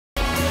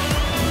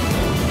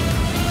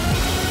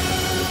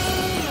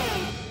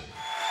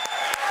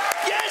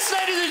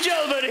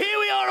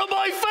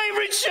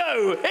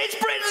you! It's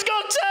Britain's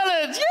Got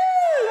Talent! Yes!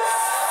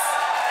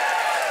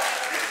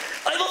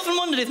 I've often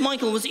wondered if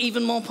Michael was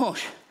even more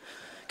posh.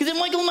 Because if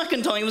Michael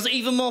McIntyre was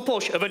even more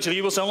posh, eventually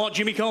he will sound like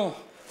Jimmy Carr.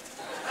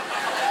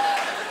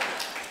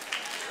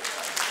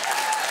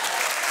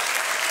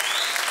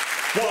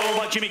 What all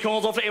about Jimmy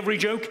Carr's after every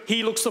joke?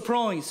 He looks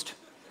surprised.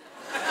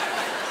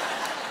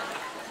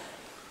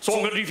 So what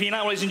I'm going to do for you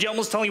now, ladies and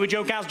gentlemen, is tell you a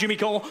joke as Jimmy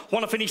Carr.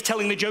 When I finish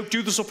telling the joke,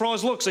 do the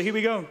surprise look. So here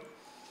we go.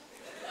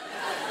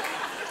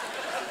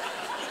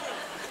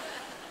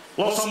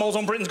 Last time I was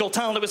on Britain's Got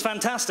Talent, it was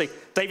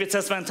fantastic. David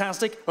says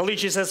fantastic.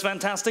 Alicia says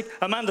fantastic.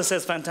 Amanda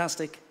says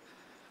fantastic.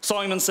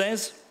 Simon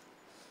says,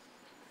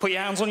 put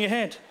your hands on your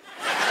head.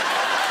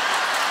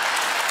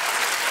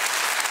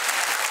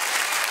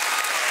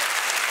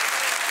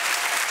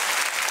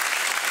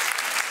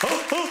 Ho,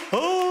 ho,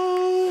 ho.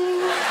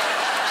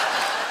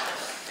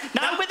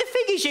 Now, with the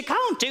figures, you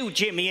can't do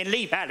Jimmy and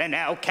leave Alan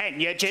now,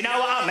 can you? Do you know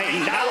what I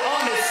mean? Now,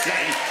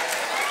 honestly.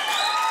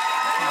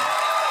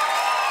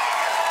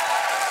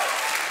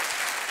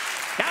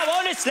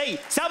 Honestly,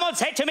 someone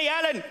said to me,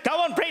 Alan,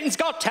 go on Britain's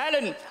Got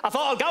Talent. I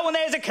thought I'll go on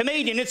there as a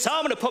comedian and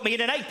someone would put me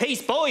in an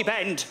 8-piece boy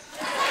band.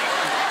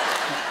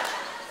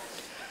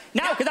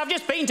 No, because I've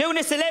just been doing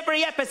a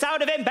celebrity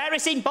episode of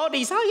Embarrassing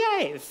Bodies. Oh,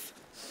 yeah.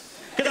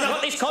 Because I've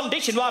got this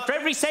condition where after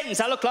every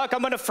sentence I look like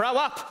I'm going to throw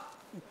up.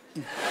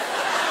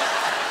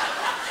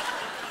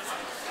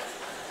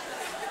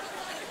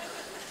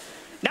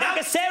 Now,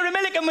 because Sarah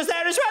Milligan was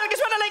there as well. Because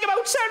when I think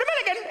about Sarah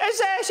Milligan,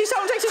 as she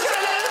sounds like she's got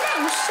a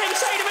little mouse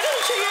inside of an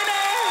inch, you know.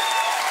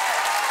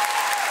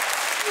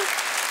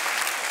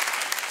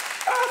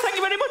 Oh, thank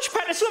you very much,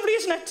 Pat. It's lovely,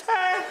 isn't it?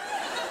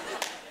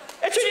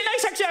 It's really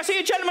nice, actually. I see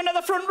a gentleman in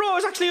the front row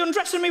is actually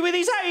undressing me with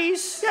his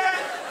eyes. Yeah.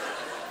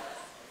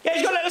 Yeah,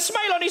 he's got a little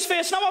smile on his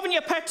face now, haven't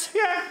you, Pat?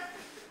 Yeah.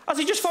 As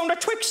he just found a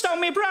Twix down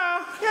my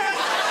bra. Yeah.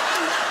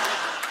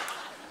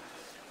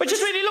 Which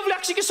is really lovely,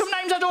 actually, because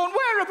sometimes I don't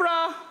wear a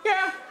bra.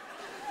 Yeah.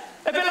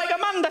 A bit like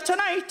Amanda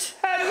tonight.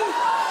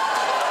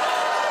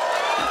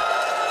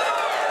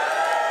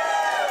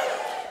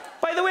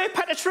 By the way,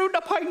 Pat, it's rude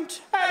to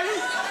point.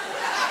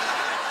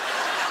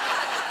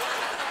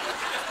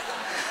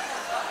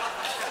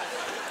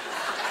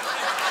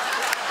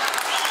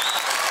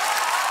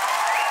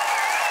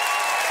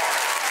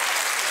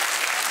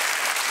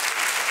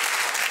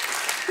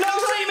 No,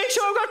 sorry, make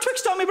sure I've got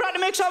Twix on me, Brad,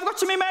 to make sure I've got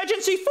some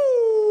emergency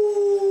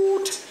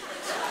food.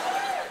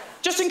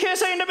 Just in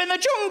case I end up in the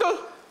jungle.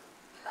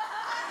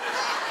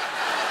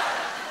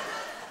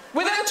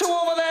 With them two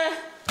over there.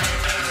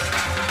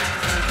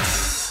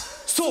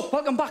 So,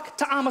 welcome back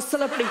to I'm a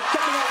Celebrity. Get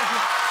me out of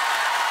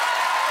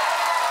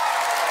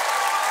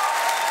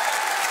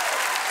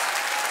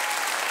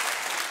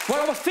here.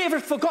 Where our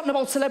favourite forgotten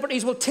about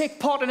celebrities will take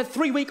part in a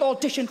 3-week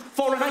audition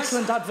for an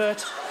Iceland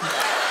advert.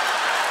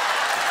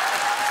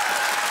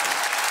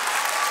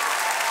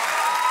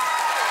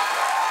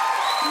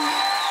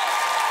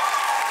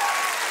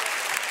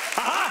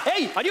 Aha!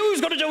 Hey, I knew who was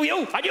going to do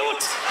you. I knew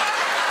it.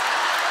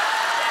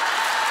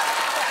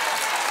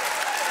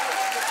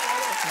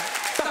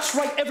 That's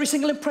right, every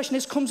single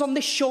impressionist comes on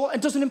this show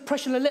and does an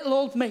impression of little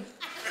old me.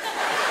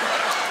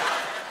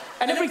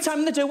 And every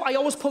time they do, I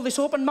always pull this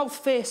open mouth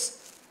face.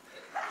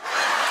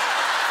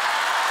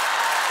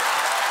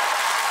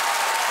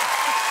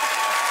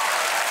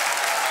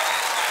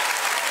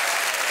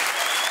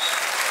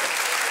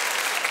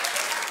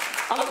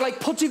 I look like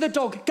Pudsey the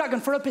dog, gagging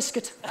for a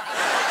biscuit.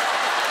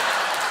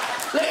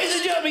 Ladies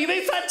and gentlemen, you've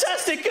been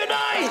fantastic. Good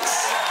night.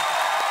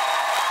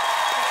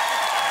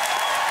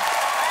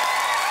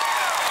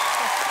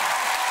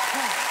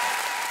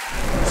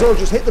 So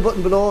just hit the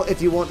button below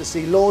if you want to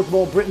see loads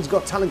more Britain's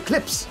Got Talent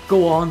clips.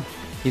 Go on,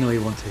 you know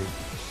you want to.